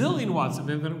 gazillion watts of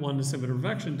infinite oneness, infinite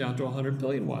perfection, down to 100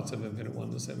 billion watts of infinite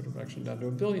oneness, infinite perfection, down to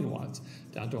a billion watts,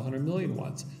 down to 100 million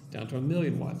watts, down to a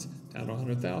million watts, down to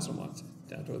 100,000 watts,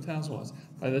 down to 1,000 watts.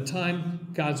 By the time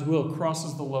God's will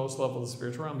crosses the lowest level of the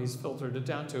spiritual realm, he's filtered it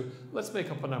down to, let's make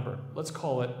up a number. Let's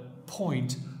call it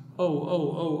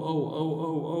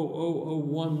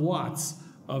 0.000000001 watts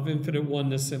of infinite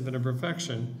oneness, infinite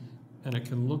perfection. And it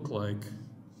can look like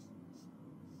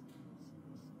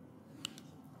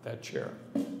that chair.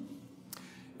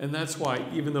 And that's why,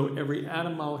 even though every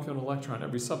atom, molecule, and electron,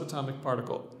 every subatomic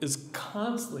particle is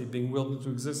constantly being willed into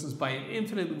existence by an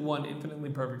infinitely one, infinitely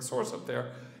perfect source up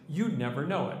there, you never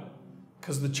know it.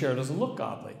 Because the chair doesn't look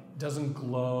godly. It doesn't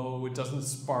glow, it doesn't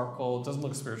sparkle, it doesn't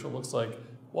look spiritual, it looks like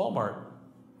Walmart.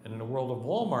 And in a world of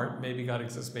Walmart, maybe God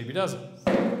exists, maybe doesn't.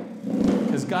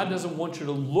 Because God doesn't want you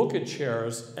to look at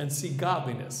chairs and see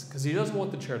godliness. Because he doesn't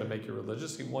want the chair to make you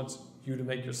religious, he wants you to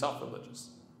make yourself religious.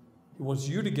 He wants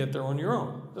you to get there on your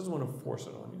own. He doesn't want to force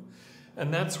it on you.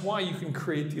 And that's why you can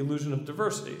create the illusion of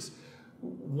diversities.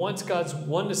 Once God's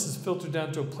oneness is filtered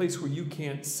down to a place where you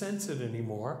can't sense it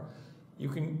anymore, you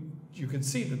can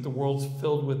see that the world's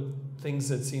filled with things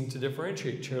that seem to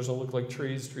differentiate. Chairs don't look like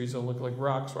trees, trees don't look like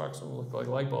rocks, rocks don't look like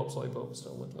light bulbs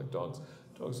don't look like dogs,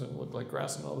 dogs don't look like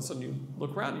grass, and all of a sudden you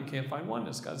look around and you can't find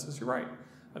oneness. God says, you're right.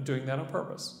 I'm doing that on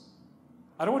purpose.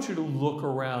 I don't want you to look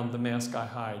around the mask I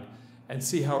hide and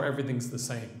see how everything's the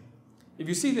same. If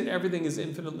you see that everything is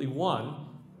infinitely one,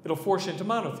 it'll force you into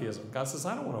monotheism. God says,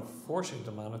 I don't want to force you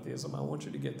into monotheism. I want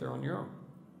you to get there on your own.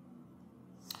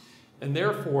 And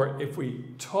therefore, if we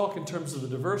talk in terms of the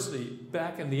diversity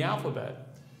back in the alphabet,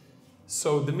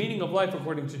 so the meaning of life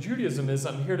according to Judaism is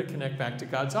I'm here to connect back to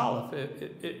God's Aleph.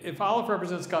 If Aleph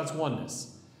represents God's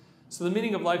oneness, so the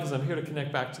meaning of life is I'm here to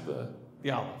connect back to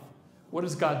the Aleph. What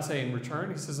does God say in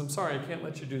return? He says, I'm sorry, I can't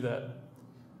let you do that.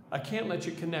 I can't let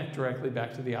you connect directly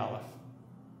back to the Aleph.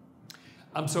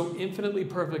 I'm so infinitely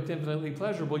perfect, infinitely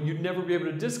pleasurable, you'd never be able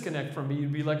to disconnect from me.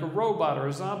 You'd be like a robot or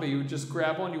a zombie. You would just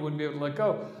grab on, you wouldn't be able to let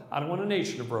go. I don't want a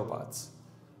nation of robots.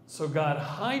 So God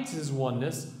hides his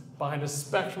oneness behind a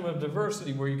spectrum of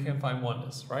diversity where you can't find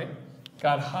oneness, right?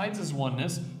 God hides his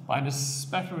oneness behind a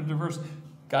spectrum of diversity.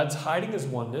 God's hiding his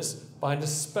oneness behind a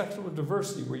spectrum of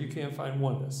diversity where you can't find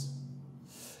oneness.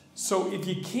 So if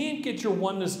you can't get your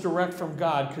oneness direct from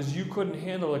God because you couldn't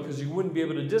handle it because you wouldn't be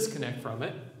able to disconnect from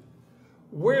it,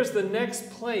 where's the next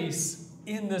place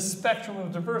in this spectrum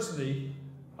of diversity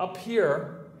up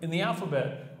here in the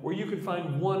alphabet where you can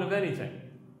find one of anything?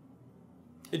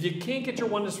 If you can't get your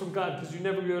oneness from God because you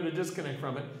never be able to disconnect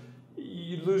from it,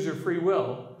 you lose your free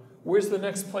will. Where's the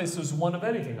next place there's one of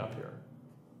anything up here?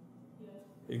 Yeah.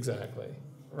 Exactly.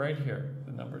 Right here,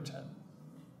 the number 10.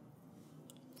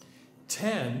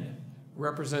 10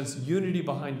 represents unity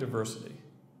behind diversity.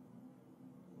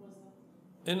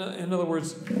 In other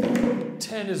words,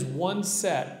 10 is one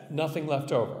set, nothing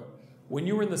left over. When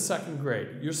you were in the second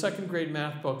grade, your second grade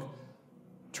math book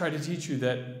tried to teach you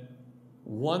that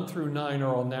 1 through 9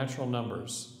 are all natural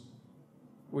numbers,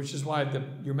 which is why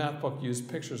your math book used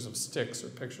pictures of sticks or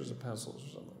pictures of pencils or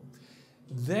something.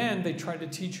 Then they tried to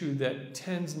teach you that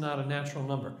 10's not a natural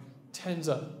number. 10's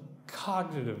a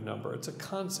cognitive number. It's a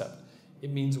concept. It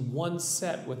means one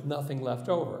set with nothing left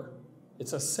over.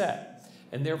 It's a set.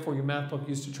 And therefore, your math book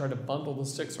used to try to bundle the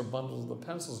sticks or bundle the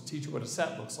pencils to teach you what a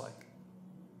set looks like.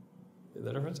 Is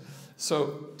that difference?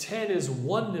 So 10 is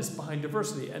oneness behind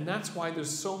diversity. And that's why there's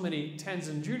so many 10s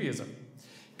in Judaism.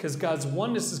 Because God's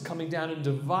oneness is coming down and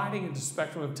dividing into a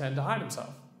spectrum of 10 to hide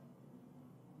himself.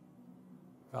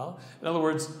 Well, in other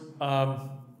words,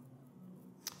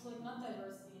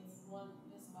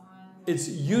 it's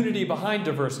unity behind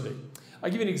diversity. I'll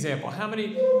give you an example. How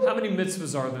many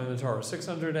mitzvahs are there in the Torah?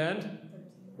 600 and?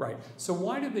 Right. So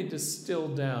why did they distill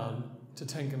down to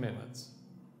 10 commandments?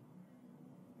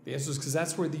 The answer is because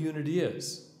that's where the unity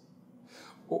is.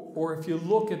 Or if you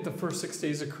look at the first 6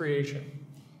 days of creation,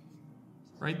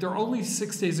 right? There are only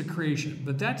 6 days of creation,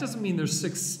 but that doesn't mean there's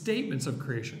 6 statements of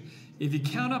creation. If you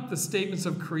count up the statements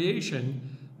of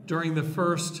creation during the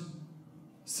first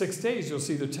 6 days, you'll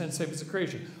see there are 10 statements of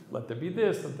creation. Let there be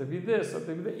this, let there be this, let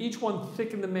there be that. Each one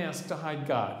thickened the mask to hide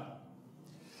God.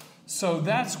 So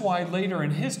that's why later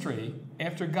in history,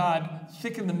 after God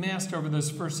thickened the mask over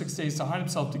those first 6 days to hide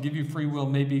himself, to give you free will,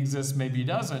 maybe he exists, maybe he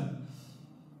doesn't.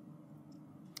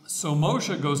 So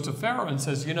Moshe goes to Pharaoh and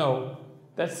says, you know,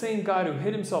 that same God who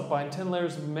hid himself behind 10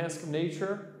 layers of the mask of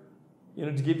nature, you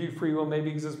know, to give you free will, maybe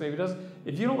he exists, maybe he doesn't.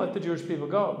 If you don't let the Jewish people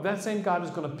go, that same God is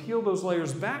going to peel those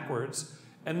layers backwards,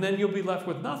 and then you'll be left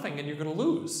with nothing, and you're going to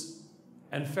lose.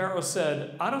 And Pharaoh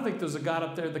said, I don't think there's a God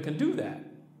up there that can do that.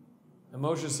 And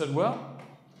Moshe said, well,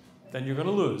 then you're going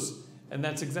to lose. And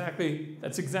that's exactly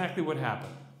what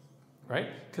happened, right?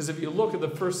 Because if you look at the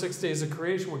first 6 days of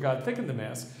creation where God thickened the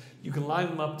mask, you can line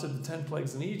them up to the 10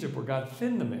 plagues in Egypt where God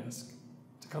thinned the mask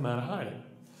to come out of hiding.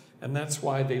 And that's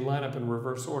why they line up in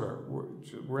reverse order.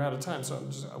 We're out of time, so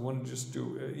I want to just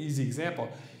do an easy example.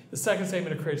 The second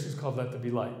statement of creation is called let there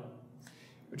be light,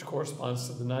 which corresponds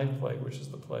to the 9th plague, which is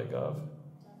the plague of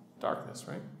darkness,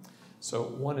 right? So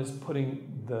one is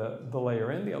putting the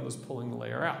layer in, the other is pulling the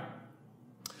layer out.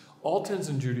 All 10s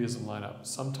in Judaism line up,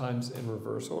 sometimes in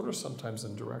reverse order, sometimes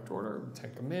in direct order.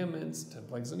 10 commandments, 10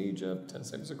 plagues in Egypt, 10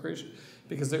 statements of creation,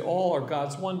 because they all are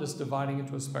God's oneness dividing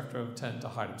into a spectrum of 10 to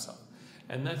hide himself.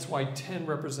 And that's why 10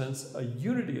 represents a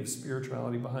unity of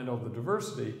spirituality behind all the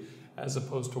diversity, as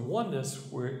opposed to oneness,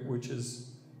 which is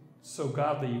so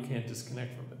godly you can't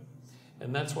disconnect from it.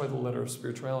 And that's why the letter of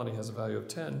spirituality has a value of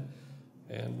 10.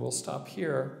 And we'll stop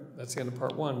here. That's the end of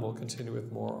part 1. We'll continue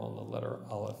with more on the letter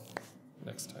Aleph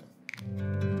next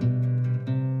time.